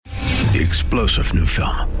The explosive new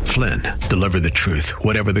film, Flynn, deliver the truth,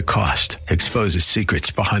 whatever the cost, exposes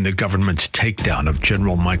secrets behind the government's takedown of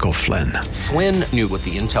General Michael Flynn. Flynn knew what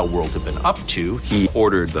the intel world had been up to. He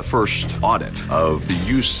ordered the first audit of the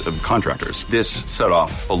use of contractors. This set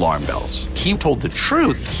off alarm bells. He told the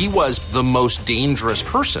truth. He was the most dangerous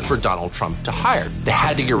person for Donald Trump to hire. They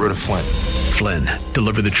had to get rid of Flynn. Flynn,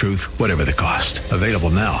 deliver the truth, whatever the cost. Available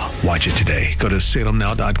now. Watch it today. Go to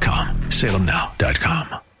salemnow.com.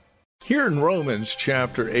 salemnow.com. Here in Romans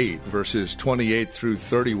chapter 8, verses 28 through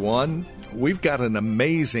 31, we've got an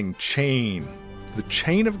amazing chain, the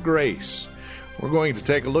chain of grace. We're going to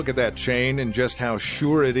take a look at that chain and just how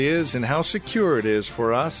sure it is and how secure it is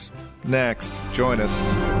for us. Next, join us.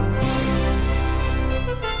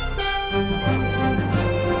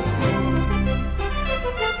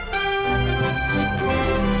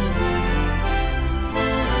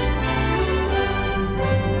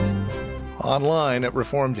 Online at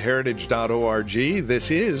reformedheritage.org,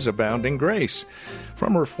 this is Abounding Grace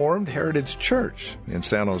from Reformed Heritage Church in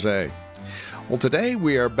San Jose. Well, today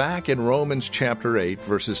we are back in Romans chapter 8,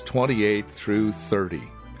 verses 28 through 30.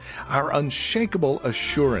 Our unshakable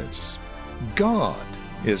assurance. God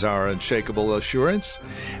is our unshakable assurance.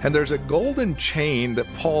 And there's a golden chain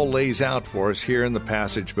that Paul lays out for us here in the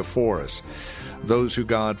passage before us. Those who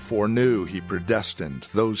God foreknew, he predestined.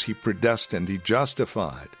 Those he predestined, he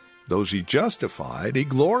justified. Those he justified, he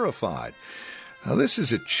glorified. Now, this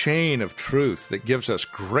is a chain of truth that gives us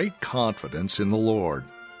great confidence in the Lord.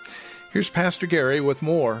 Here's Pastor Gary with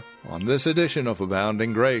more on this edition of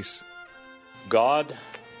Abounding Grace. God,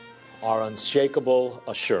 our unshakable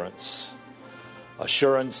assurance.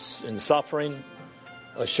 Assurance in suffering,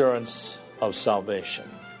 assurance of salvation.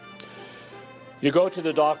 You go to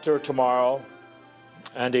the doctor tomorrow,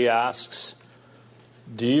 and he asks,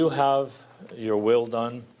 "Do you have your will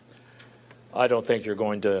done? I don't think you're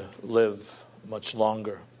going to live much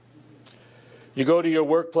longer." You go to your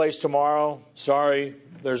workplace tomorrow. "Sorry,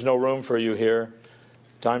 there's no room for you here.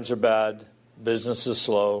 Times are bad. Business is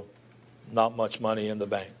slow. Not much money in the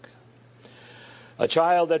bank." A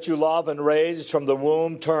child that you love and raised from the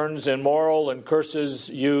womb turns immoral and curses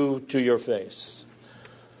you to your face.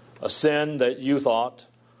 A sin that you thought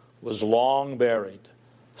was long buried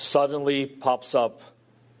suddenly pops up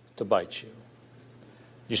to bite you.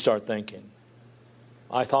 You start thinking,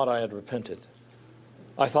 "I thought I had repented.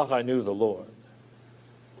 I thought I knew the Lord."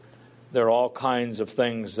 There are all kinds of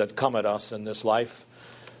things that come at us in this life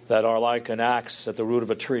that are like an axe at the root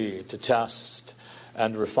of a tree to test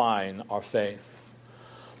and refine our faith.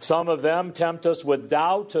 Some of them tempt us with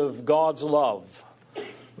doubt of God's love.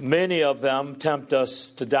 Many of them tempt us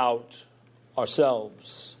to doubt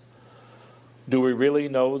ourselves. Do we really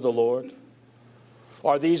know the Lord?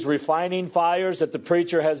 Are these refining fires that the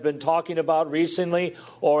preacher has been talking about recently,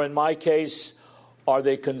 or in my case, are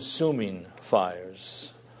they consuming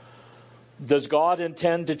fires? Does God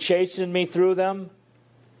intend to chasten me through them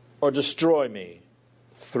or destroy me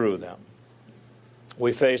through them?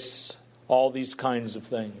 We face all these kinds of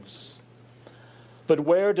things. But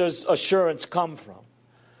where does assurance come from?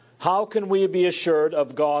 How can we be assured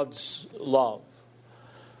of God's love?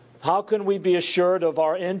 How can we be assured of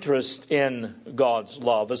our interest in God's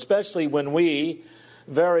love, especially when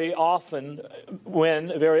very often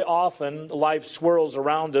life swirls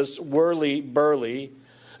around us, whirly-burly,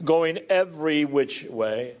 going every which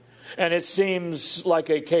way, and it seems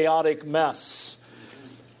like a chaotic mess.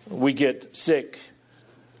 We get sick,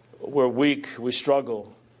 we're weak, we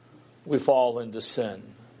struggle, we fall into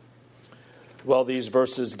sin. Well, these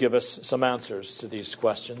verses give us some answers to these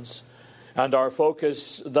questions. And our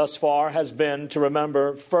focus thus far has been to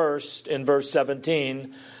remember first in verse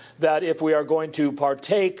 17 that if we are going to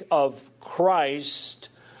partake of Christ,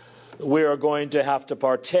 we are going to have to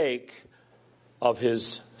partake of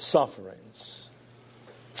his sufferings.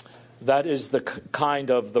 That is the kind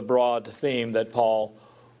of the broad theme that Paul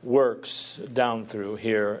works down through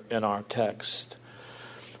here in our text.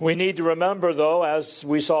 We need to remember, though, as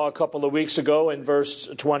we saw a couple of weeks ago in verse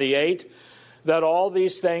 28, that all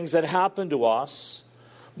these things that happen to us,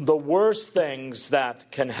 the worst things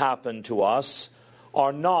that can happen to us,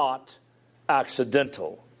 are not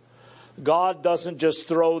accidental. God doesn't just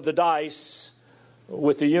throw the dice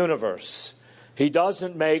with the universe. He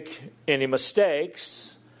doesn't make any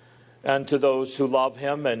mistakes. And to those who love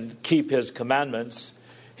him and keep his commandments,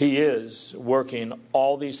 he is working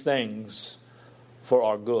all these things for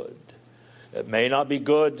our good. It may not be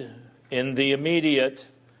good in the immediate,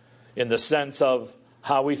 in the sense of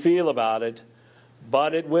how we feel about it,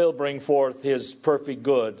 but it will bring forth his perfect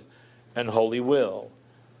good and holy will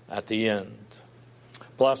at the end.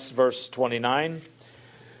 Plus, verse 29,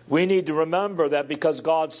 We need to remember that because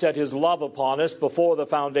God set His love upon us before the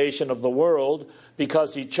foundation of the world,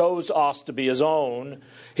 because He chose us to be His own,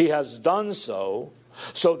 He has done so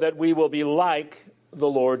that we will be like the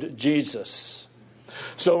Lord Jesus.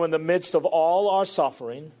 So in the midst of all our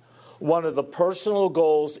suffering, one of the personal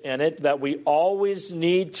goals in it that we always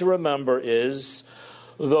need to remember is,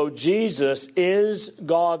 though Jesus is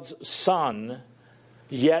God's Son,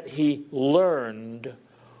 yet He learned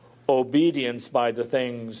obedience by the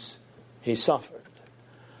things He suffered.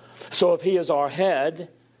 So if He is our head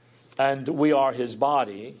and we are His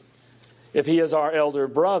body, if He is our elder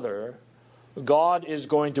brother, God is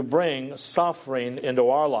going to bring suffering into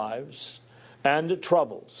our lives and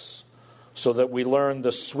troubles so that we learn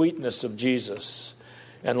the sweetness of Jesus,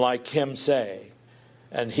 and like Him say,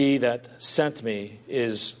 "And He that sent me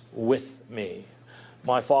is with me.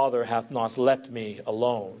 My Father hath not let me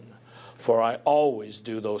alone, for I always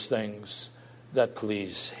do those things that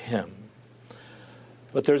please Him."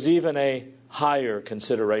 But there's even a higher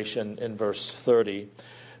consideration in verse 30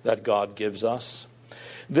 that God gives us.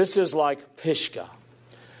 This is like Pisgah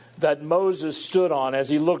that Moses stood on as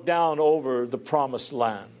he looked down over the promised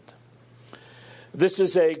land. This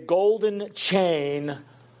is a golden chain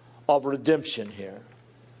of redemption here.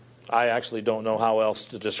 I actually don't know how else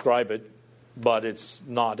to describe it, but it's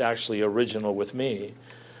not actually original with me.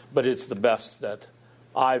 But it's the best that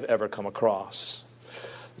I've ever come across.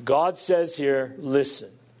 God says here,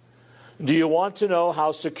 listen, do you want to know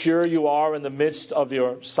how secure you are in the midst of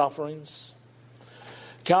your sufferings?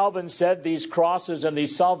 Calvin said these crosses and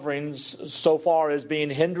these sufferings, so far as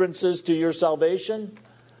being hindrances to your salvation,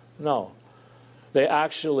 no, they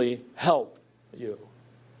actually help you.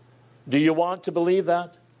 Do you want to believe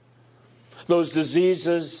that? Those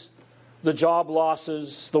diseases, the job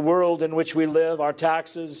losses, the world in which we live, our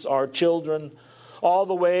taxes, our children, all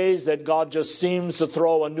the ways that God just seems to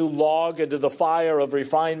throw a new log into the fire of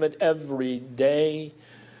refinement every day.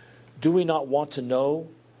 Do we not want to know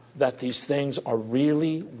that these things are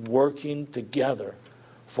really working together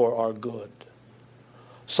for our good?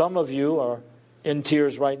 Some of you are in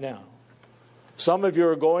tears right now. Some of you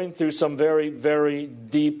are going through some very, very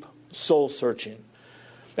deep soul searching.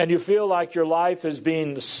 And you feel like your life is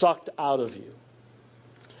being sucked out of you.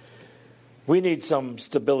 We need some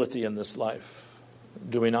stability in this life,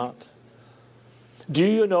 do we not? Do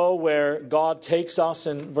you know where God takes us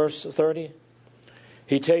in verse 30?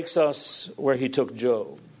 He takes us where He took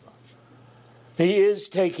Job. He is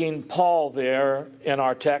taking Paul there in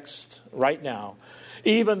our text right now.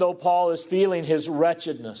 Even though Paul is feeling his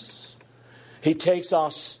wretchedness, He takes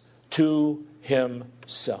us to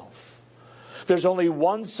Himself. There's only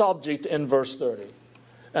one subject in verse 30,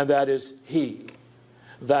 and that is He.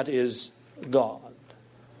 That is God.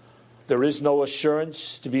 There is no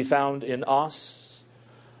assurance to be found in us.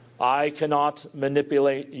 I cannot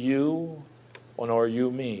manipulate you, nor you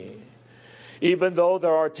me. Even though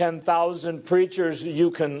there are 10,000 preachers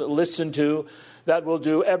you can listen to that will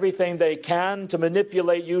do everything they can to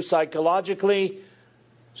manipulate you psychologically,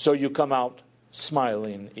 so you come out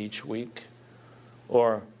smiling each week,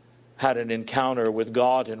 or had an encounter with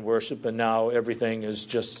God in worship and now everything is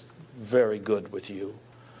just very good with you.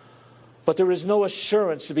 But there is no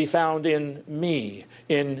assurance to be found in me,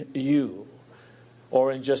 in you,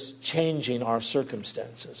 or in just changing our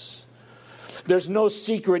circumstances. There's no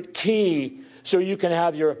secret key so you can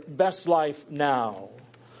have your best life now,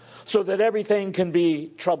 so that everything can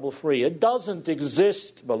be trouble-free. It doesn't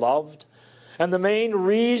exist, beloved. And the main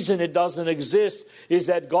reason it doesn't exist is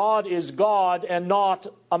that God is God and not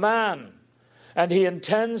a man. And He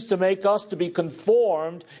intends to make us to be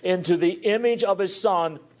conformed into the image of His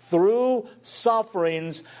Son through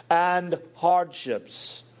sufferings and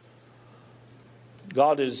hardships.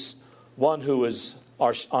 God is one who is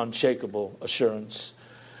our unshakable assurance.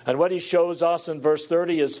 And what He shows us in verse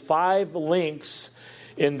 30 is 5 links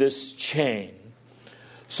in this chain,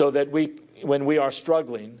 so that when we are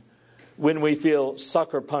struggling, when we feel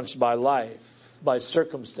sucker punched by life, by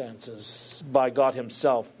circumstances, by God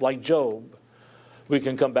Himself, like Job, we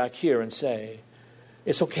can come back here and say,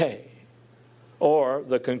 it's okay. Or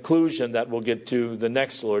the conclusion that we'll get to the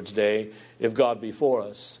next Lord's Day, if God be for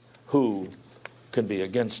us, who can be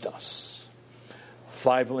against us?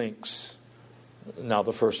 5 links. Now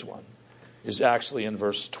the first one is actually in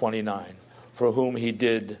verse 29. For whom He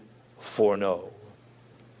did foreknow.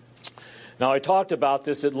 Now I talked about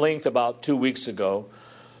this at length about 2 weeks ago,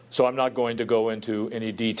 so I'm not going to go into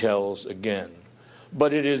any details again.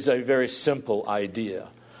 But it is a very simple idea,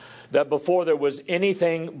 that before there was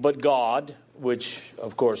anything but God, which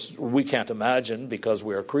of course we can't imagine because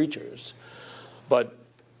we are creatures, but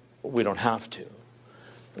we don't have to.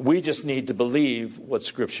 We just need to believe what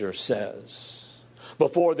Scripture says.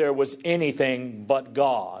 Before there was anything but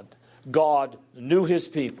God, God knew His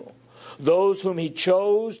people, those whom He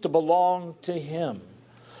chose to belong to Him.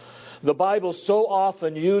 The Bible so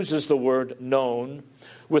often uses the word known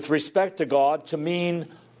with respect to God to mean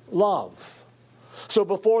love. So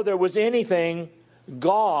before there was anything,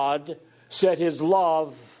 God set His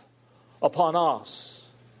love upon us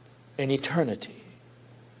in eternity.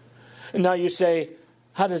 And now you say,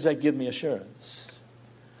 how does that give me assurance?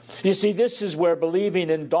 You see, this is where believing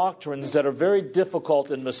in doctrines that are very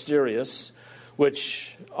difficult and mysterious,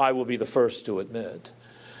 which I will be the first to admit,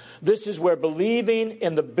 this is where believing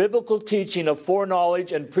in the biblical teaching of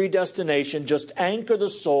foreknowledge and predestination just anchor the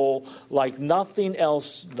soul like nothing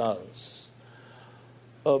else does.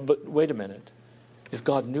 But wait a minute. If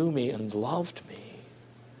God knew me and loved me,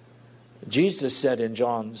 Jesus said in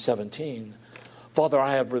John 17, Father,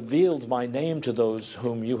 I have revealed my name to those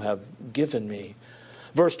whom you have given me.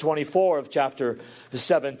 Verse 24 of chapter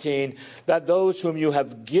 17, that those whom you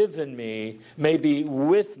have given me may be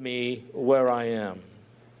with me where I am.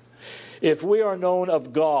 If we are known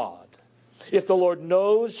of God, if the Lord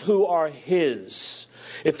knows who are His,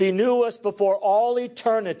 if He knew us before all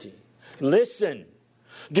eternity, listen,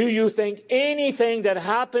 do you think anything that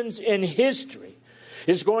happens in history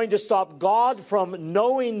is going to stop God from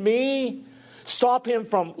knowing me? Stop Him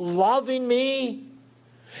from loving me?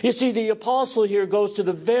 You see, the apostle here goes to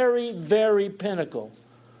the very, very pinnacle,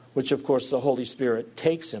 which of course the Holy Spirit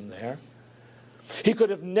takes him there. He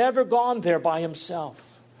could have never gone there by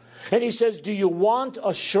himself. And he says, do you want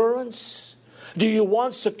assurance? Do you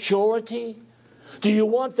want security? Do you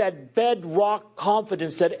want that bedrock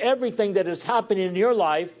confidence that everything that is happening in your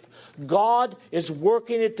life, God is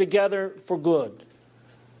working it together for good?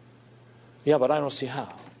 Yeah, but I don't see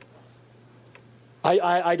how.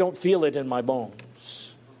 I don't feel it in my bones.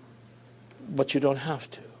 But you don't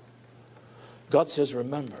have to. God says,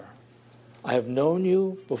 remember, I have known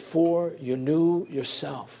you before you knew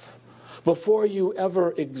yourself, before you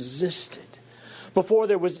ever existed, before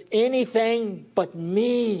there was anything but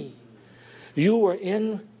me. You were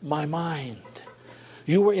in my mind.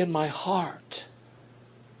 You were in my heart.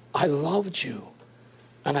 I loved you,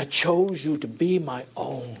 and I chose you to be my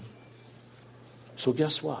own. So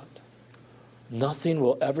guess what? Nothing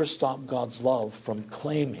will ever stop God's love from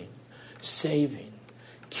claiming, saving,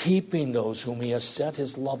 keeping those whom He has set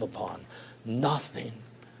His love upon. Nothing.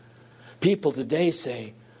 People today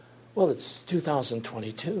say, well, it's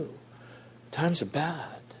 2022. Times are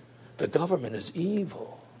bad. The government is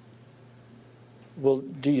evil. Well,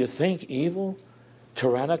 do you think evil,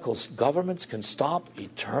 tyrannical governments can stop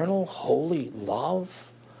eternal, holy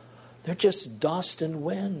love? They're just dust and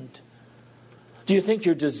wind. Do you think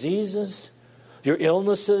your diseases, your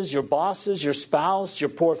illnesses, your bosses, your spouse, your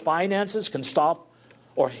poor finances can stop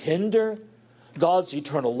or hinder God's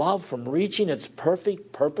eternal love from reaching its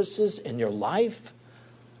perfect purposes in your life?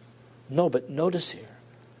 No, but notice here,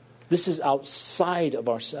 this is outside of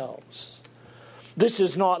ourselves. This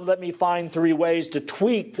is not, let me find 3 ways to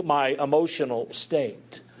tweak my emotional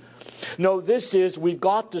state. No, this is, we've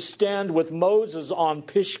got to stand with Moses on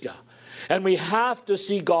Pisgah. And we have to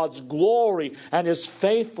see God's glory and His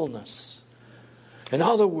faithfulness. In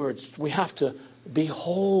other words, we have to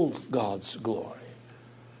behold God's glory.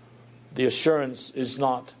 The assurance is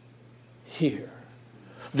not here.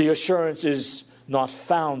 The assurance is not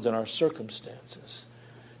found in our circumstances.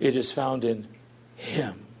 It is found in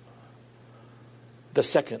Him. The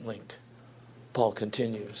second link, Paul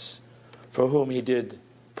continues, for whom He did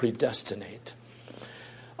predestinate.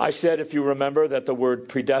 I said, if you remember, that the word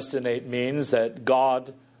predestinate means that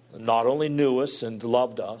God not only knew us and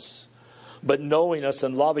loved us, but knowing us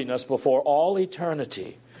and loving us before all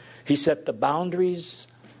eternity, He set the boundaries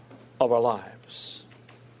of our lives.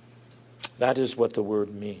 That is what the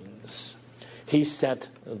word means. He set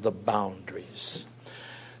the boundaries.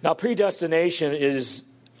 Now, predestination is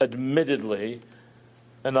admittedly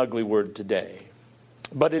an ugly word today.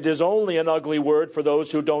 But it is only an ugly word for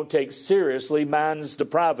those who don't take seriously man's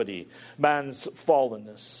depravity, man's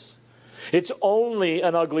fallenness. It's only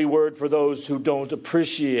an ugly word for those who don't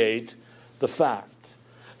appreciate the fact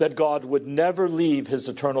that God would never leave His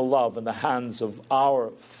eternal love in the hands of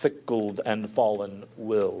our fickle and fallen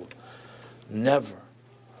will. Never.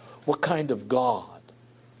 What kind of God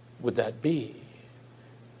would that be?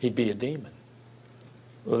 He'd be a demon.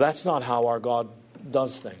 Well, that's not how our God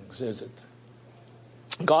does things, is it?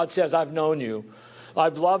 God says, I've known you.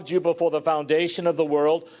 I've loved you before the foundation of the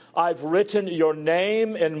world. I've written your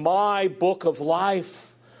name in my book of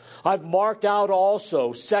life. I've marked out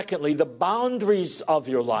also, secondly, the boundaries of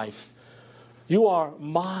your life. You are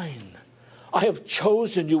mine. I have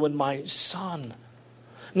chosen you in my Son.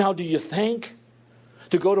 Now, do you think,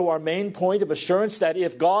 to go to our main point of assurance, that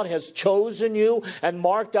if God has chosen you and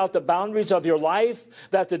marked out the boundaries of your life,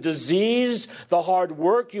 that the disease, the hard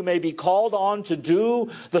work you may be called on to do,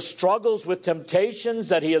 the struggles with temptations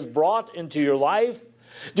that He has brought into your life,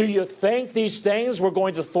 do you think these things were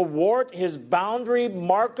going to thwart His boundary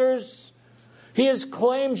markers? He has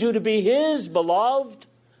claimed you to be His beloved.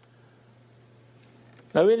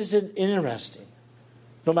 Now, it is interesting.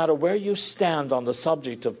 No matter where you stand on the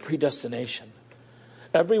subject of predestination,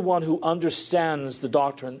 everyone who understands the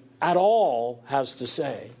doctrine at all has to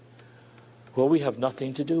say, well, we have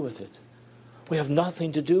nothing to do with it. We have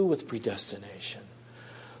nothing to do with predestination.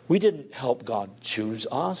 We didn't help God choose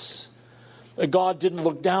us. God didn't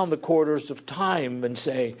look down the corridors of time and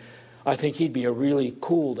say, I think he'd be a really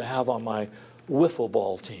cool to have on my wiffle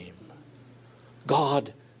ball team.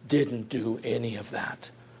 God didn't do any of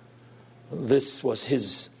that. This was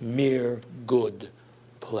His mere good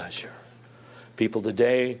pleasure. People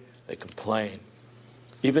today, they complain.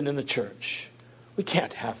 Even in the church, we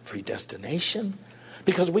can't have predestination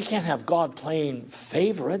because we can't have God playing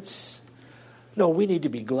favorites. No, we need to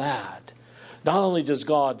be glad. Not only does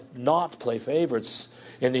God not play favorites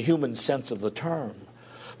in the human sense of the term,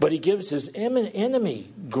 but He gives His enemy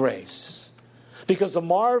grace. Because the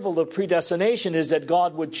marvel of predestination is that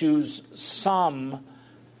God would choose some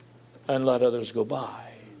and let others go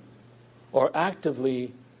by, or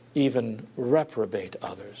actively even reprobate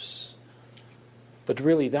others. But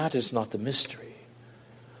really, that is not the mystery.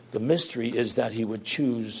 The mystery is that He would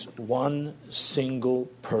choose one single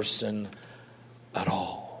person at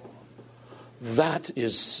all. That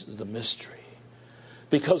is the mystery.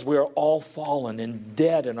 Because we are all fallen and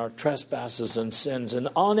dead in our trespasses and sins and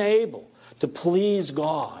unable to please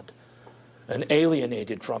God and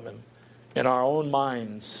alienated from Him in our own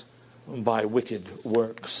minds by wicked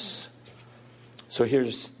works. So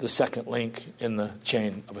here's the second link in the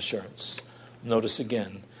chain of assurance. Notice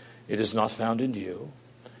again, it is not found in you.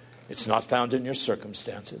 It's not found in your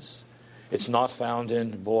circumstances. It's not found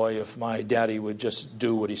in, boy, if my daddy would just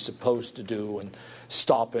do what he's supposed to do and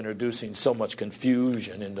stop introducing so much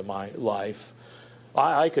confusion into my life.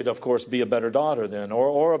 I could, of course, be a better daughter then,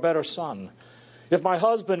 or a better son. If my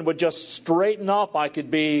husband would just straighten up, I could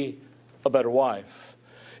be a better wife.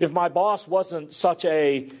 If my boss wasn't such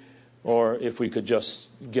a, or if we could just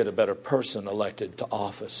get a better person elected to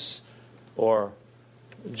office, or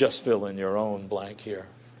just fill in your own blank here.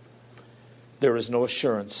 There is no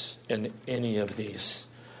assurance in any of these,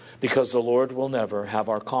 because the Lord will never have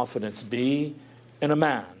our confidence be in a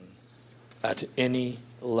man at any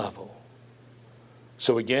level.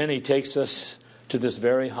 So again, He takes us to this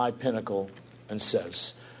very high pinnacle and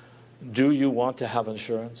says, do you want to have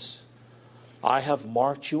assurance? I have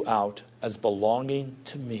marked you out as belonging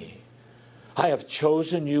to me. I have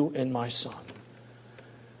chosen you in my Son.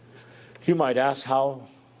 You might ask, how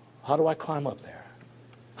do I climb up there?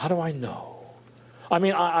 How do I know? I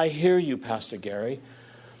mean, I hear you, Pastor Gary.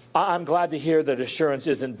 I'm glad to hear that assurance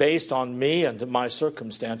isn't based on me and my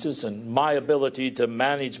circumstances and my ability to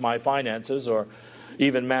manage my finances or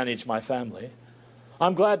even manage my family.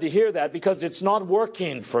 I'm glad to hear that because it's not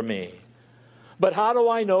working for me. But how do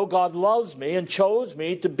I know God loves me and chose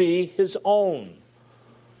me to be His own?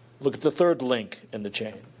 Look at the third link in the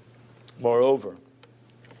chain. Moreover,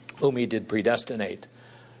 whom He did predestinate,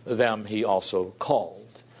 them He also called.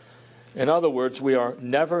 In other words, we are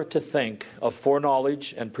never to think of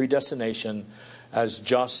foreknowledge and predestination as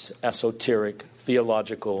just esoteric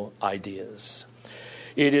theological ideas.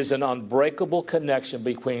 It is an unbreakable connection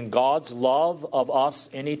between God's love of us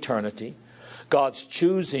in eternity, God's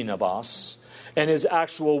choosing of us, and His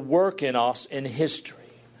actual work in us in history.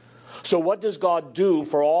 So what does God do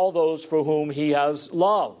for all those for whom He has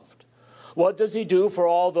loved? What does He do for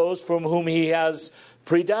all those from whom He has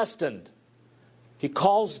predestined? He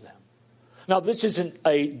calls them. Now, this isn't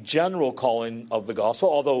a general calling of the gospel,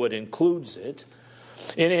 although it includes it.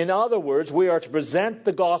 In other words, we are to present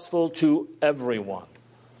the gospel to everyone.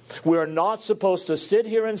 We are not supposed to sit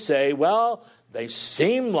here and say, well, they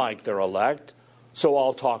seem like they're elect, so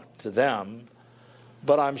I'll talk to them.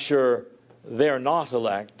 But I'm sure they're not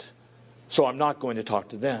elect, so I'm not going to talk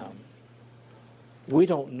to them. We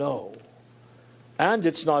don't know. And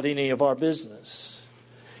it's not any of our business.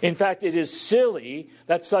 In fact, it is silly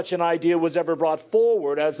that such an idea was ever brought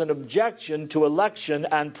forward as an objection to election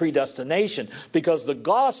and predestination, because the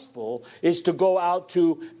gospel is to go out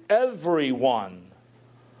to everyone.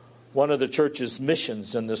 One of the church's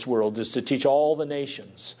missions in this world is to teach all the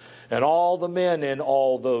nations and all the men in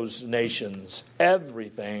all those nations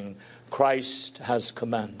everything Christ has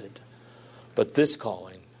commanded. But this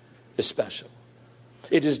calling is special.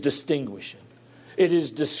 It is distinguishing. It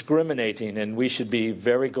is discriminating, and we should be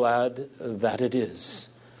very glad that it is.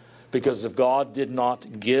 Because if God did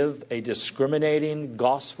not give a discriminating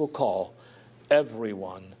gospel call,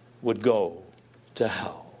 everyone would go to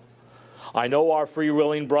hell. I know our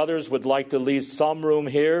free-willing brothers would like to leave some room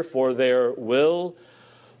here for their will,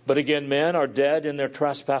 but again, men are dead in their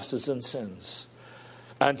trespasses and sins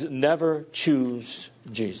and never choose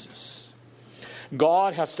Jesus.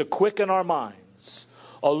 God has to quicken our minds,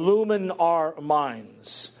 illumine our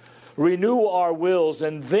minds, renew our wills,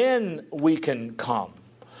 and then we can come.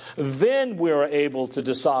 Then we are able to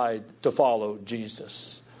decide to follow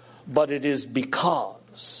Jesus. But it is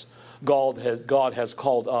because God has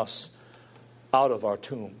called us out of our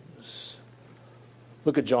tombs.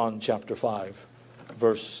 Look at John chapter 5,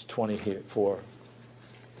 verse 24.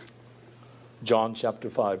 John chapter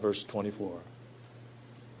 5, verse 24.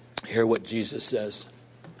 Hear what Jesus says.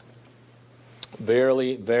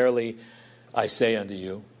 Verily, verily, I say unto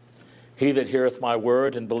you, he that heareth my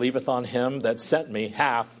word and believeth on him that sent me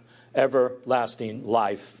hath everlasting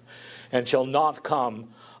life, and shall not come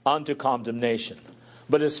unto condemnation,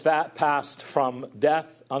 but is passed from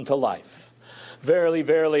death unto life. Verily,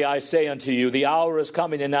 verily, I say unto you, the hour is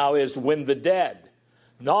coming, and now is, when the dead,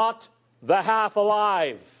 not the half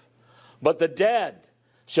alive, but the dead,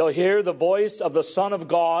 shall hear the voice of the Son of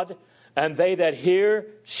God, and they that hear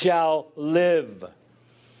shall live.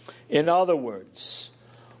 In other words,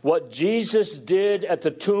 what Jesus did at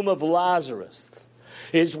the tomb of Lazarus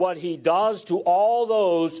is what he does to all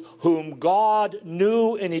those whom God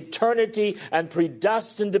knew in eternity and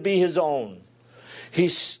predestined to be his own. He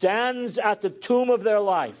stands at the tomb of their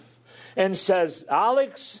life and says,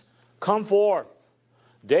 Alex, come forth.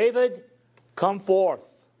 David, come forth.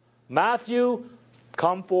 Matthew,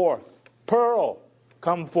 come forth. Pearl,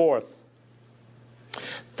 come forth.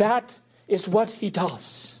 That is what he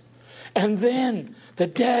does. And then the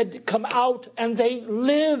dead come out and they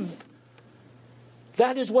live.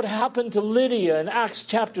 That is what happened to Lydia in Acts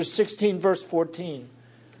chapter 16, verse 14.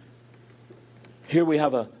 Here we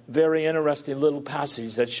have a very interesting little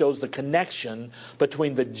passage that shows the connection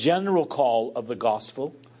between the general call of the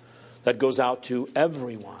gospel that goes out to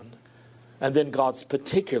everyone and then God's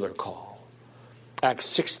particular call. Acts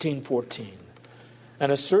 16:14.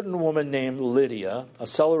 And a certain woman named Lydia, a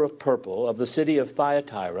seller of purple of the city of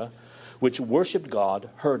Thyatira, which worshipped God,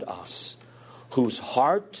 heard us, whose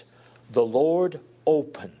heart the Lord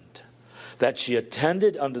opened, that she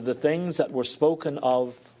attended unto the things that were spoken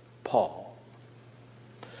of Paul.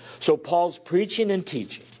 So Paul's preaching and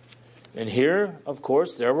teaching. And here, of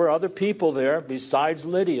course, there were other people there besides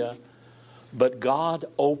Lydia, but God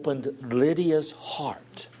opened Lydia's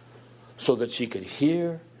heart so that she could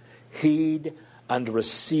hear, heed, and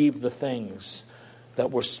receive the things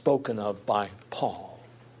that were spoken of by Paul.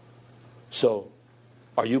 So,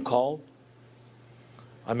 are you called?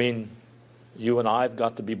 I mean, you and I have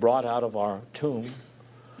got to be brought out of our tomb.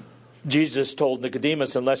 Jesus told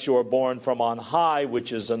Nicodemus, unless you are born from on high,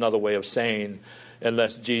 which is another way of saying,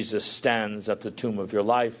 unless Jesus stands at the tomb of your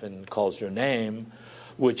life and calls your name,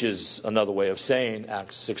 which is another way of saying,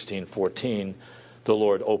 Acts 16:14, the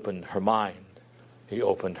Lord opened her mind. He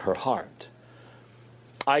opened her heart.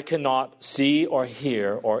 I cannot see or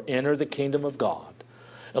hear or enter the kingdom of God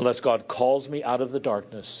unless God calls me out of the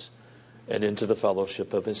darkness and into the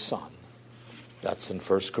fellowship of his Son. That's in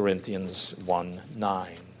 1 Corinthians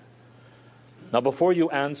 1:9. Now, before you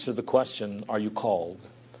answer the question, are you called?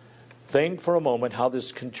 Think for a moment how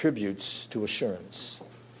this contributes to assurance.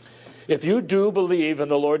 If you do believe in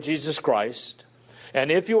the Lord Jesus Christ, and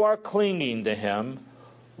if you are clinging to him,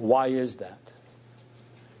 why is that?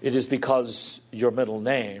 It is because your middle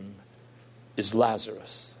name is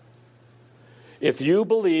Lazarus. If you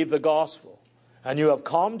believe the gospel and you have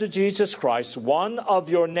come to Jesus Christ, one of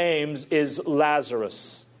your names is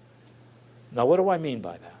Lazarus. Now, what do I mean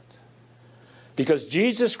by that? Because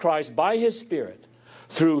Jesus Christ, by his Spirit,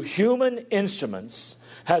 through human instruments,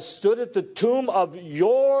 has stood at the tomb of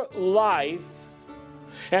your life,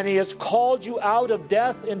 and he has called you out of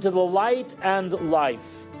death into the light and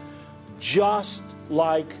life, just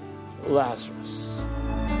like Lazarus.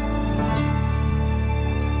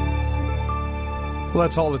 Well,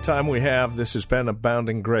 that's all the time we have. This has been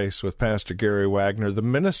Abounding Grace with Pastor Gary Wagner, the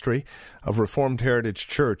ministry of Reformed Heritage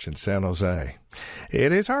Church in San Jose.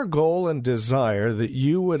 It is our goal and desire that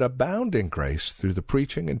you would abound in grace through the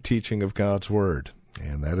preaching and teaching of God's Word.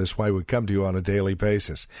 And that is why we come to you on a daily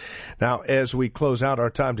basis. Now, as we close out our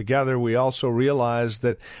time together, we also realize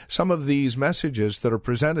that some of these messages that are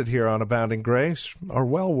presented here on Abounding Grace are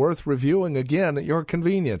well worth reviewing again at your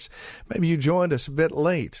convenience. Maybe you joined us a bit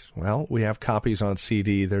late. Well, we have copies on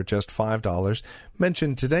CD. They're just $5.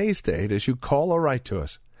 Mention today's date as you call or write to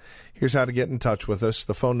us. Here's how to get in touch with us.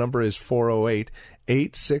 The phone number is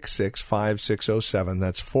 408-866-5607.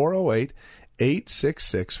 That's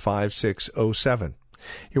 408-866-5607.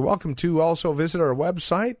 You're welcome to also visit our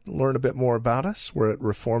website, learn a bit more about us. We're at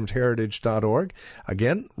reformedheritage.org.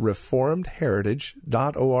 Again,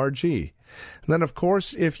 reformedheritage.org. And then, of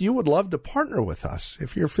course, if you would love to partner with us,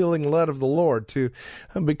 if you're feeling led of the Lord to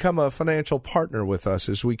become a financial partner with us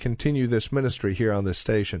as we continue this ministry here on this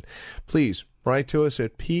station, please write to us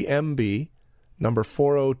at PMB number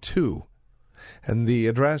 402. And the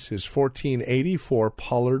address is 1484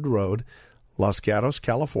 Pollard Road, Los Gatos,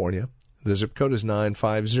 California. The zip code is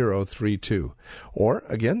 95032. Or,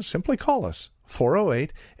 again, simply call us,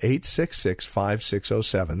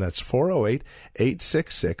 408-866-5607. That's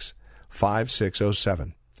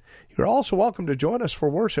 408-866-5607. You're also welcome to join us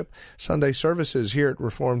for worship. Sunday services here at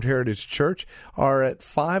Reformed Heritage Church are at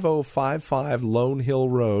 5055 Lone Hill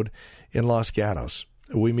Road in Los Gatos.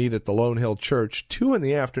 We meet at the Lone Hill Church 2 in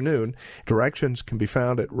the afternoon. Directions can be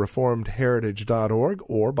found at reformedheritage.org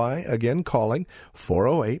or by, again, calling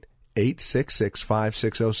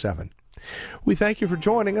 408-866-5607. We thank you for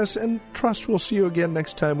joining us and trust we'll see you again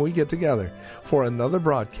next time we get together for another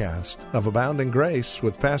broadcast of Abounding Grace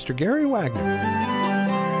with Pastor Gary Wagner.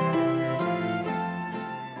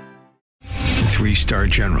 3-star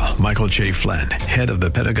General Michael J. Flynn, head of the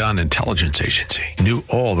Pentagon Intelligence Agency, knew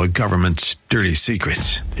all the government's dirty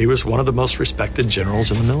secrets. He was one of the most respected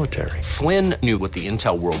generals in the military. Flynn knew what the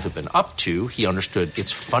intel world had been up to. He understood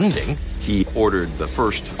its funding. He ordered the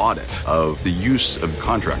first audit of the use of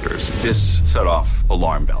contractors. This set off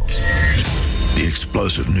alarm bells. The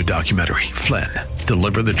explosive new documentary, Flynn,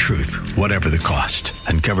 Deliver the Truth, Whatever the Cost,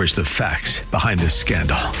 uncovers the facts behind this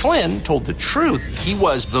scandal. Flynn told the truth. He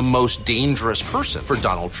was the most dangerous person for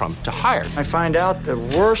Donald Trump to hire. I find out the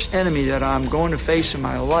worst enemy that I'm going to face in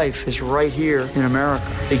my life is right here in America.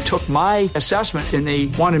 They took my assessment and they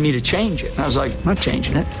wanted me to change it. And I was like, I'm not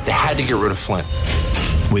changing it. They had to get rid of Flynn.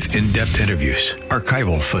 With in-depth interviews,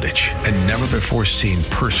 archival footage, and never-before-seen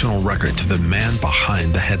personal records of the man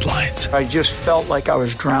behind the headlines. I just felt like I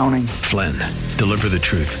was drowning. Flynn, Deliver the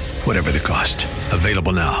Truth, Whatever the Cost.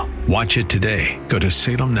 Available now. Watch it today. Go to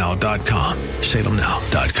salemnow.com.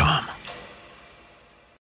 salemnow.com.